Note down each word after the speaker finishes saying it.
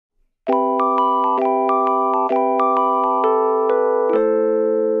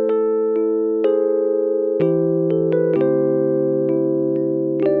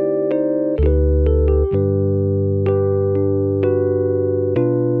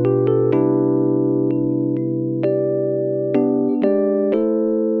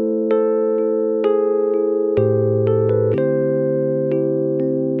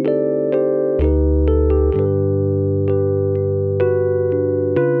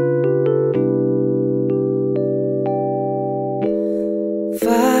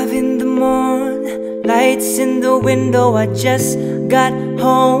lights in the window, I just got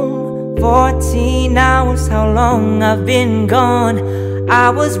home. 14 hours, how long I've been gone. I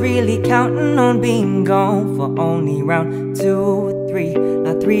was really counting on being gone for only round 2, 3.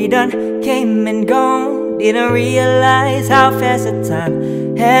 Now 3 done came and gone. Didn't realize how fast the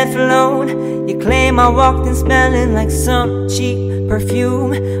time had flown. You claim I walked in smelling like some cheap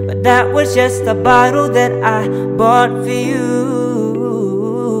perfume, but that was just a bottle that I bought for you.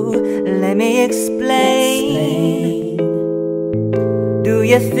 Let me explain. Do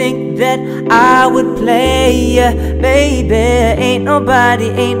you think that I would play ya? Baby, ain't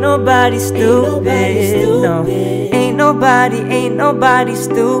nobody stupid. No, ain't nobody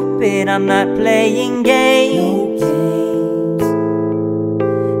stupid. I'm not playing games.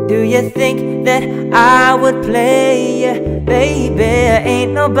 Do you think that I would play ya? Baby,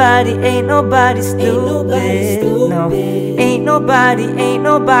 ain't nobody stupid. No, ain't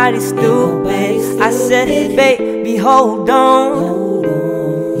nobody stupid. I said, baby, hold on.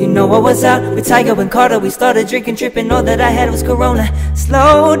 You know I was out with Tiger and Carter. We started drinking, tripping. All that I had was Corona.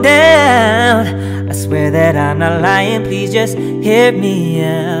 Slow down, I swear that I'm not lying. Please just hear me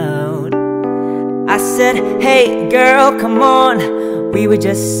out. I said, hey girl, come on. We were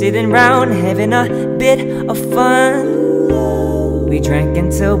just sitting round having a bit of fun. We drank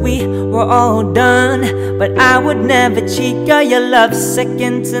until we were all done, but I would never cheat, girl, your love's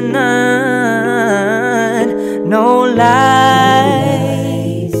second to none. No lies.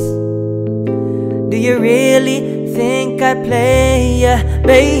 Do you really think I play ya?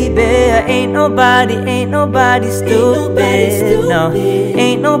 Baby, ain't nobody stupid. No,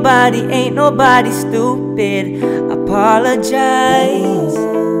 ain't nobody stupid. Apologize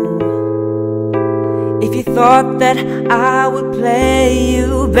if you thought that I would play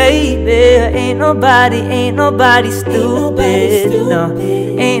you, baby. Ain't nobody stupid. No,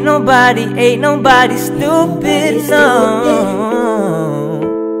 ain't nobody stupid. No.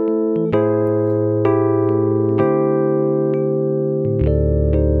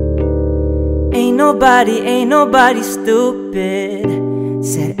 Ain't nobody stupid.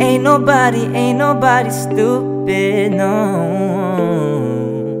 Said ain't nobody stupid, no.